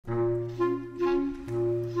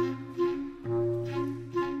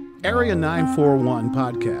Area 941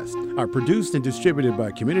 podcasts are produced and distributed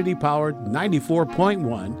by community-powered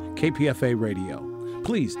 94.1 KPFA Radio.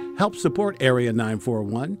 Please help support Area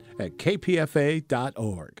 941 at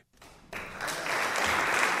kpfa.org.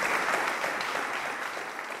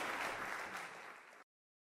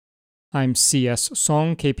 I'm C.S.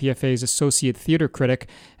 Song, KPFA's associate theater critic,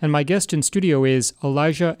 and my guest in studio is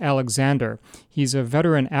Elijah Alexander. He's a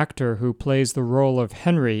veteran actor who plays the role of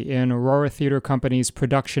Henry in Aurora Theater Company's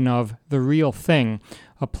production of The Real Thing,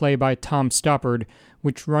 a play by Tom Stoppard,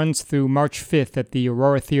 which runs through March 5th at the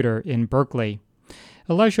Aurora Theater in Berkeley.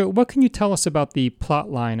 Elijah, what can you tell us about the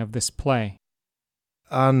plot line of this play?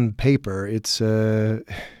 On paper, it's a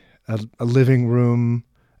living room,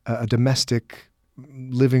 a domestic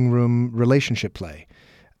living room relationship play.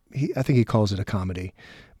 I think he calls it a comedy,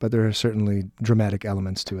 but there are certainly dramatic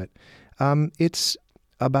elements to it. It's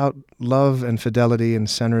about love and fidelity and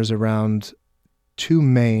centers around two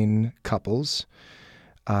main couples,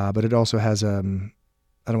 but it also has I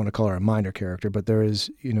don't want to call her a minor character, but there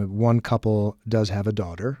is, one couple does have a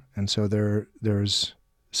daughter, and so there's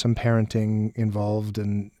some parenting involved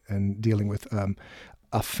and dealing with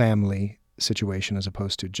a family situation as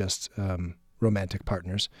opposed to just romantic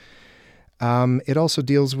partners. It also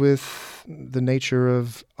deals with the nature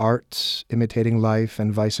of art imitating life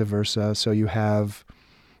and vice versa. So you have,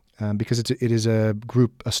 because it is a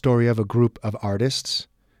story of a group of artists,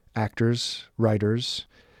 actors, writers.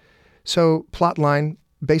 So plot line,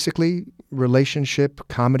 basically relationship,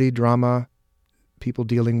 comedy, drama, people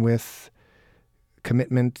dealing with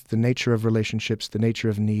commitment, the nature of relationships, the nature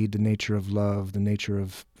of need, the nature of love, the nature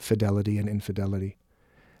of fidelity and infidelity,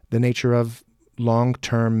 the nature of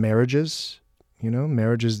long-term marriages,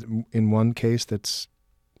 marriages in one case that's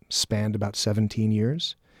spanned about 17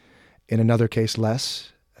 years, in another case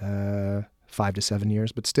less, 5 to 7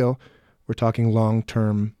 years, but still, we're talking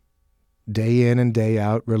long-term, day in and day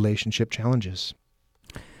out relationship challenges.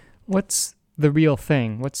 What's the real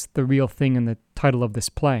thing? What's the real thing in the title of this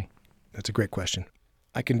play? That's a great question.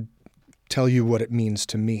 I can tell you what it means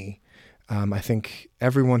to me. I think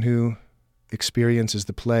everyone who experiences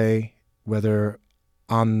the play, whether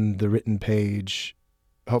on the written page,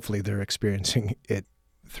 hopefully they're experiencing it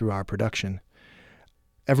through our production.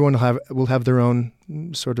 Everyone will have their own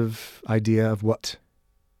sort of idea of what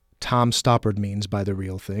Tom Stoppard means by the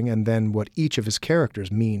real thing, and then what each of his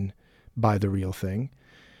characters mean by the real thing.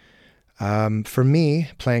 For me,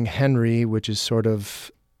 playing Henry, which is sort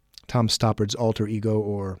of Tom Stoppard's alter ego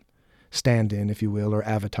or stand-in, if you will, or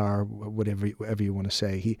avatar, whatever you want to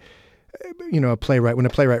say, when a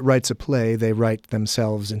playwright writes a play, they write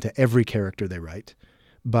themselves into every character they write.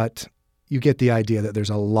 But you get the idea that there's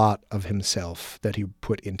a lot of himself that he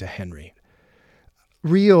put into Henry.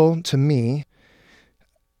 Real, to me,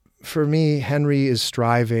 for me, Henry is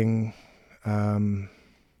striving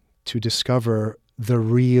to discover the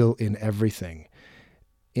real in everything.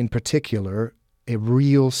 In particular, a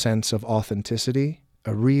real sense of authenticity,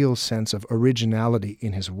 a real sense of originality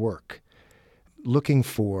in his work, looking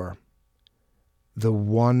for the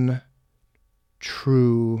one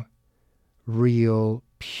true, real,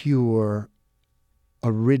 pure,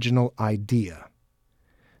 original idea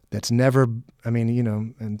that's never,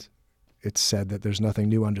 and it's said that there's nothing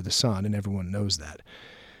new under the sun, and everyone knows that.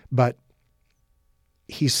 But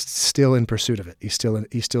he's still in pursuit of it.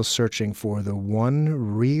 He's still searching for the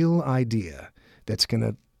one real idea that's going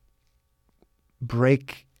to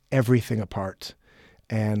break everything apart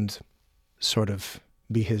and sort of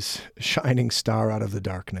be his shining star out of the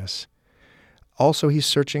darkness. Also, he's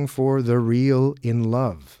searching for the real in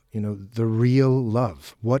love, the real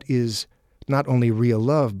love. What is not only real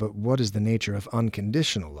love, but what is the nature of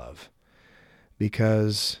unconditional love?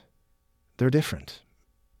 Because they're different.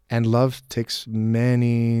 And love takes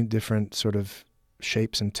many different sort of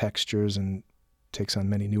shapes and textures and takes on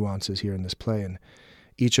many nuances here in this play. And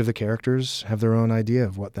each of the characters have their own idea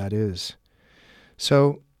of what that is.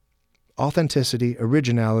 So authenticity,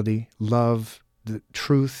 originality, love, the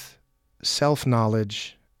truth,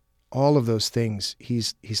 self-knowledge, all of those things,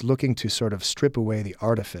 he's looking to sort of strip away the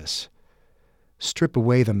artifice, strip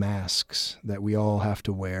away the masks that we all have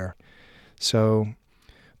to wear. So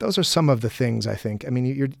those are some of the things, I think.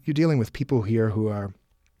 You're dealing with people here who are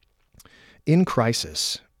in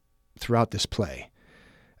crisis throughout this play.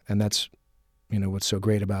 And that's, what's so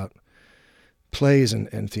great about plays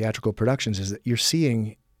and theatrical productions is that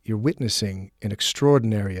you're witnessing an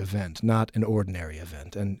extraordinary event, not an ordinary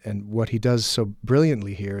event. And what he does so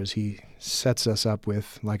brilliantly here is he sets us up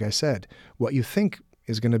with, like I said, what you think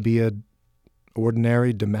is going to be an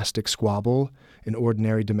ordinary domestic squabble, an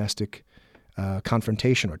ordinary domestic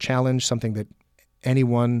confrontation or challenge, something that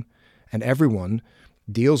anyone and everyone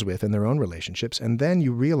deals with in their own relationships. And then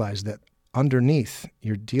you realize that underneath,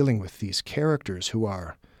 you're dealing with these characters who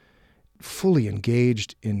are fully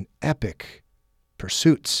engaged in epic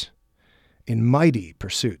pursuits, in mighty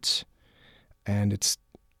pursuits. And it's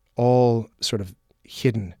all sort of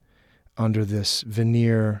hidden under this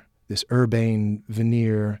veneer, this urbane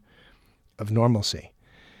veneer of normalcy.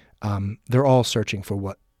 They're all searching for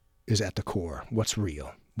what is at the core, what's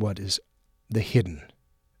real, what is the hidden,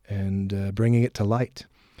 and bringing it to light.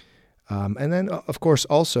 And then, of course,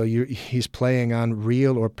 also he's playing on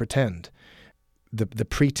real or pretend, the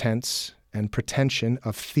pretense and pretension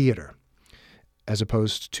of theater, as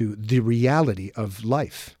opposed to the reality of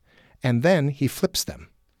life. And then he flips them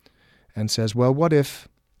and says, well, what if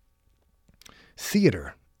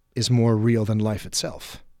theater is more real than life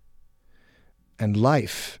itself? And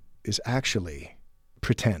life is actually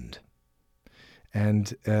pretend.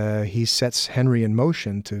 And he sets Henry in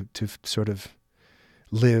motion to sort of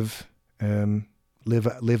live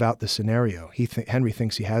out the scenario. Henry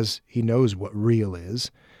thinks he knows what real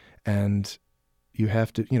is, and you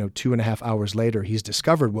have to, 2.5 hours later, he's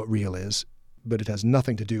discovered what real is, but it has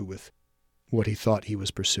nothing to do with what he thought he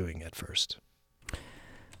was pursuing at first.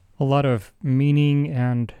 A lot of meaning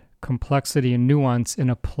and complexity and nuance in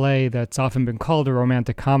a play that's often been called a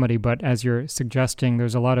romantic comedy, but as you're suggesting,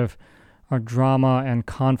 there's a lot of drama and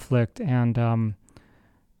conflict and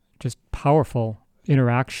just powerful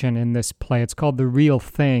interaction in this play. It's called The Real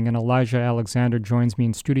Thing, and Elijah Alexander joins me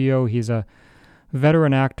in studio. He's a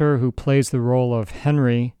veteran actor who plays the role of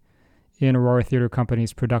Henry in Aurora Theatre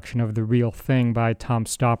Company's production of The Real Thing by Tom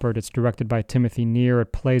Stoppard. It's directed by Timothy Neer.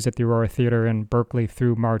 It plays at the Aurora Theatre in Berkeley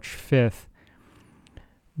through March 5th.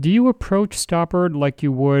 Do you approach Stoppard like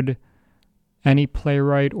you would any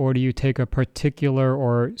playwright, or do you take a particular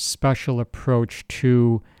or special approach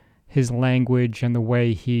to his language and the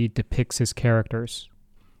way he depicts his characters?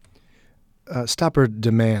 Stoppard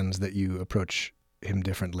demands that you approach him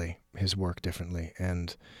differently, his work differently,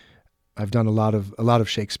 and I've done a lot of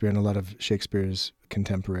Shakespeare and a lot of Shakespeare's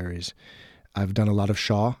contemporaries. I've done a lot of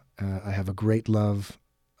Shaw. I have a great love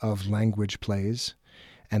of language plays,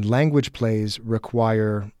 and language plays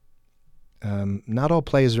require. Not all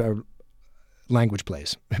plays are language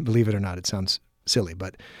plays. Believe it or not, it sounds silly,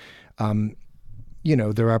 but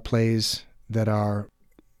there are plays that are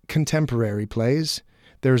contemporary plays.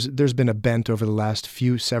 There's been a bent over the last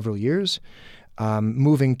several years,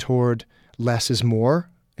 moving toward less is more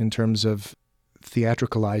in terms of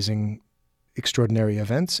theatricalizing extraordinary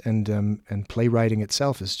events, and playwriting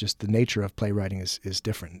itself is just the nature of playwriting is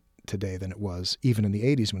different today than it was even in the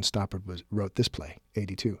 80s when Stoppard wrote this play,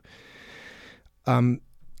 82.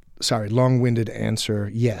 Sorry, long-winded answer.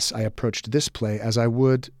 Yes, I approached this play as I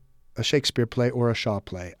would a Shakespeare play or a Shaw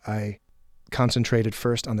play. I concentrated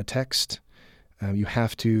first on the text. You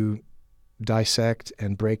have to dissect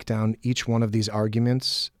and break down each one of these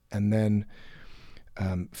arguments and then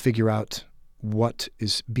figure out what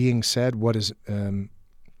is being said, what is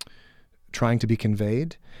trying to be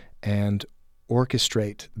conveyed, and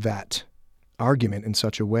orchestrate that argument in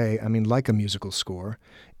such a way, like a musical score,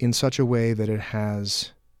 in such a way that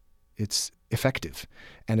it's effective,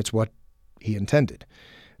 and it's what he intended.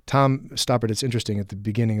 Tom Stoppard, it's interesting, at the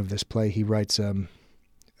beginning of this play, he writes a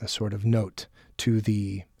sort of note to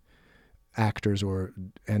the actors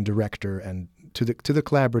and director and to the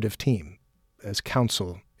collaborative team as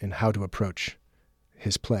counsel in how to approach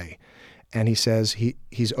his play. And he says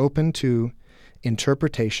he's open to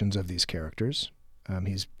interpretations of these characters.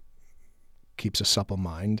 He's keeps a supple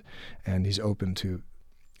mind, and he's open to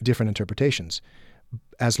different interpretations,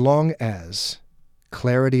 as long as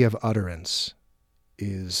clarity of utterance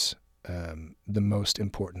is the most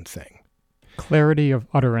important thing. Clarity of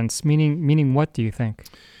utterance, meaning what do you think?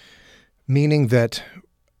 Meaning that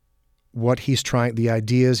the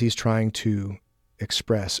ideas he's trying to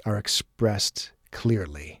express are expressed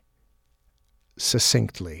clearly,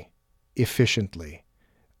 succinctly, efficiently,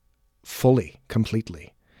 fully,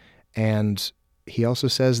 completely. And he also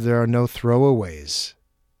says there are no throwaways.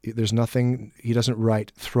 There's nothing, he doesn't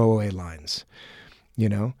write throwaway lines,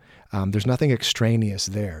 There's nothing extraneous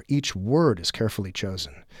there. Each word is carefully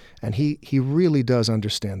chosen. And he really does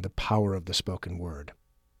understand the power of the spoken word.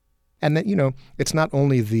 And that, it's not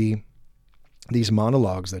only these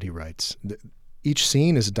monologues that he writes. Each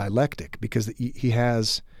scene is dialectic because he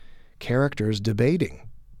has characters debating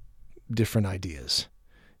different ideas.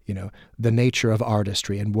 The nature of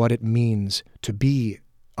artistry and what it means to be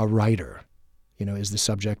a writer, is the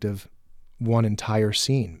subject of one entire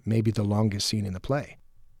scene, maybe the longest scene in the play.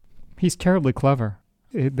 He's terribly clever.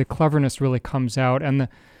 The cleverness really comes out, and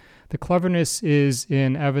The cleverness is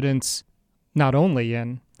in evidence not only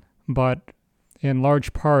in, but in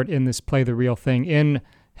large part in this play, The Real Thing, in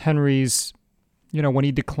Henry's, when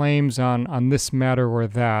he declaims on this matter or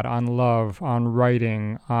that, on love, on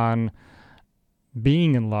writing, on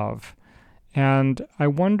being in love. And I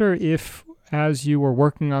wonder if, as you were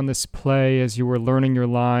working on this play, as you were learning your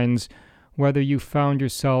lines, whether you found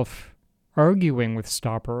yourself arguing with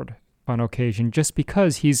Stoppard on occasion, just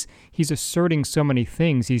because he's asserting so many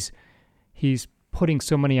things, he's putting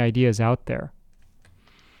so many ideas out there.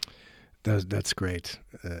 That's great.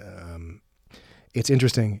 It's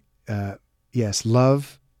interesting. Yes,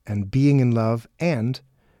 love and being in love and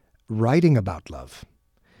writing about love.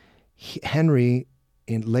 Henry,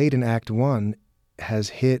 late in Act 1, has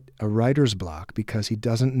hit a writer's block because he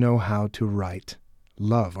doesn't know how to write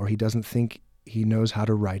love, or he doesn't think he knows how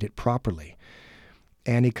to write it properly.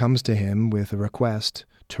 Annie comes to him with a request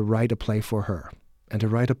to write a play for her and to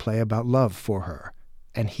write a play about love for her.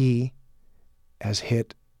 And he has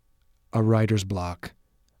hit a writer's block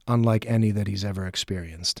unlike any that he's ever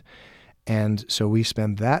experienced. And so we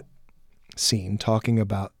spend that scene talking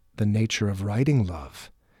about the nature of writing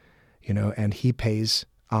love, and he pays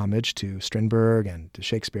homage to Strindberg and to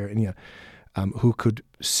Shakespeare, and who could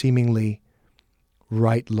seemingly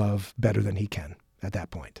write love better than he can at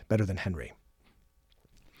that point, better than Henry.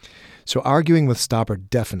 So arguing with Stoppard,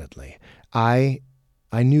 definitely. I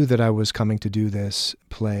knew that I was coming to do this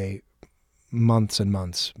play months and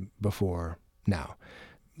months before now.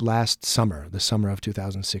 Last summer, the summer of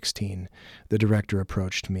 2016, the director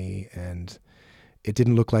approached me, and it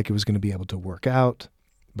didn't look like it was going to be able to work out,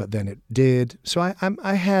 but then it did. So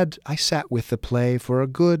I sat with the play for a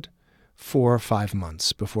good 4 or 5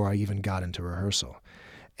 months before I even got into rehearsal.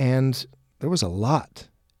 And there was a lot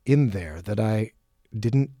in there that I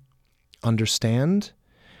didn't understand.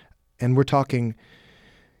 And we're talking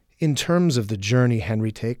in terms of the journey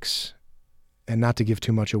Henry takes, and not to give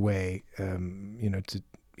too much away,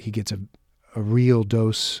 he gets a real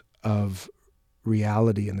dose of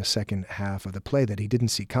reality in the second half of the play that he didn't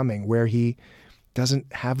see coming, where he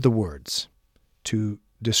doesn't have the words to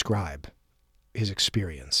describe his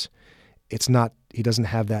experience. He doesn't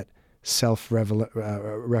have that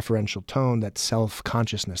self-referential tone, that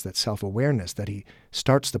self-consciousness, that self-awareness that he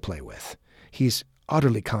starts the play with. He's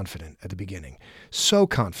utterly confident at the beginning, so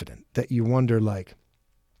confident that you wonder,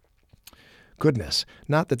 goodness,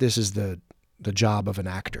 not that this is the job of an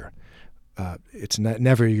actor. It's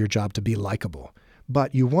never your job to be likable.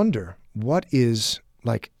 But you wonder,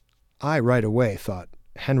 I right away thought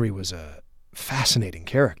Henry was a fascinating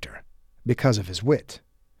character because of his wit,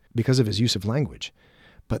 because of his use of language.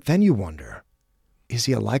 But then you wonder, is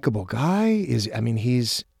he a likable guy?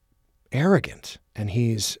 He's arrogant and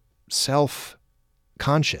he's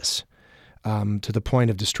self-conscious to the point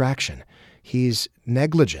of distraction. He's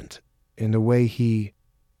negligent in the way he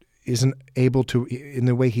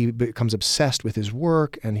becomes obsessed with his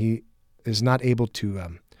work, and he is not able to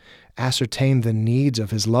ascertain the needs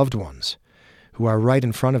of his loved ones who are right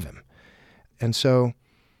in front of him. And so,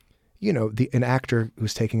 an actor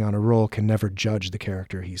who's taking on a role can never judge the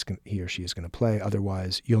character he or she is going to play.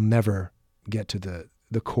 Otherwise, you'll never get to the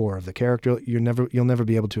core of the character. You'll never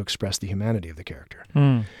be able to express the humanity of the character.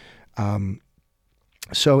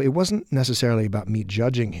 So it wasn't necessarily about me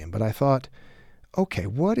judging him, but I thought, okay,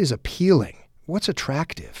 what is appealing? What's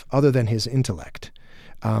attractive other than his intellect?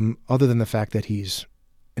 Other than the fact that he's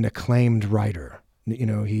an acclaimed writer.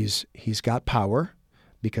 He's got power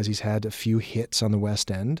because he's had a few hits on the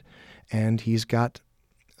West End, and he's got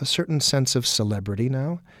a certain sense of celebrity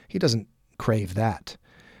now. He doesn't crave that,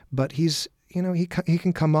 but he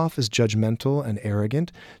can come off as judgmental and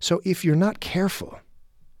arrogant. So if you're not careful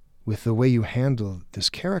with the way you handle this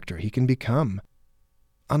character, he can become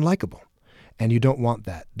unlikable. And you don't want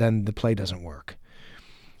that. Then the play doesn't work.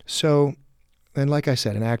 So, and like I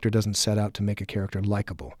said, an actor doesn't set out to make a character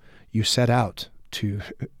likable. You set out to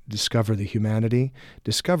discover the humanity,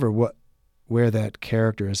 discover where that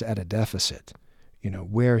character is at a deficit,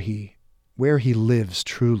 where he lives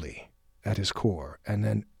truly at his core,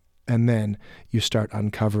 and then you start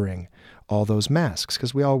uncovering all those masks,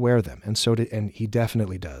 because we all wear them, and he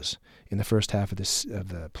definitely does. In the first half of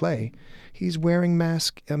the play, he's wearing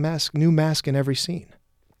new mask in every scene.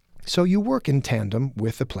 So you work in tandem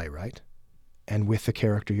with the playwright and with the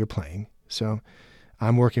character you're playing. So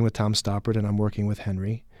I'm working with Tom Stoppard, and I'm working with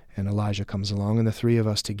Henry, and Elijah comes along, and the three of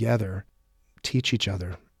us together teach each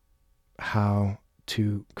other how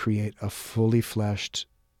to create a fully fleshed,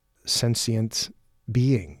 sentient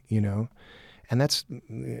being, and that's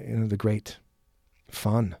the great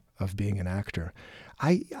fun of being an actor.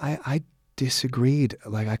 I disagreed.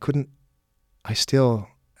 Like I still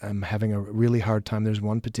am having a really hard time. There's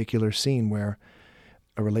one particular scene where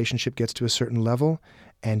a relationship gets to a certain level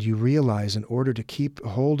and you realize in order to keep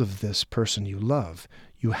hold of this person you love,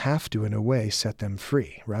 you have to, in a way, set them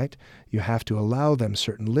free, right? You have to allow them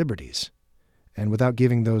certain liberties. And without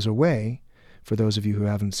giving those away, for those of you who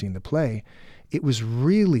haven't seen the play, it was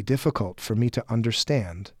really difficult for me to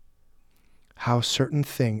understand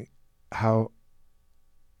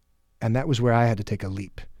and that was where I had to take a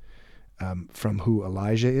leap from who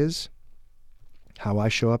Elijah is, how I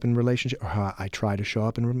show up in relationship, or how I try to show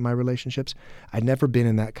up in my relationships. I'd never been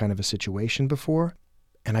in that kind of a situation before,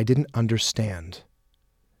 and I didn't understand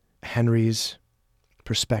Henry's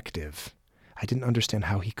perspective. I didn't understand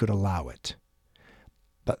how he could allow it.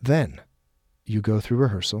 But then you go through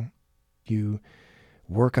rehearsal, you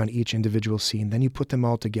work on each individual scene, then you put them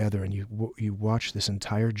all together and you watch this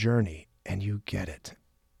entire journey and you get it.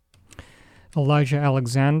 Elijah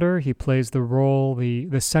Alexander, he plays the role,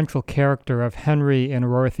 the central character of Henry in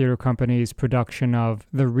Aurora Theatre Company's production of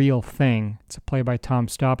The Real Thing. It's a play by Tom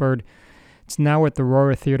Stoppard. It's now at the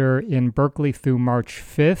Aurora Theatre in Berkeley through March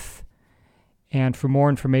 5th. And for more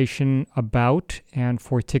information about and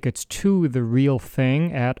for tickets to The Real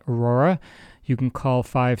Thing at Aurora, you can call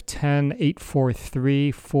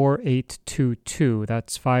 510-843-4822.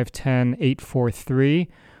 That's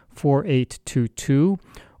 510-843-4822.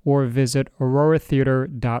 Or visit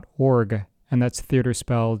auroratheater.org, and that's theater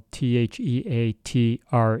spelled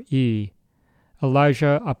Theatre.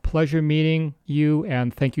 Elijah, a pleasure meeting you,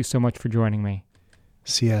 and thank you so much for joining me.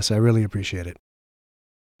 CS, I really appreciate it.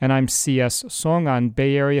 And I'm CS Song on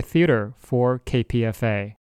Bay Area Theater for KPFA.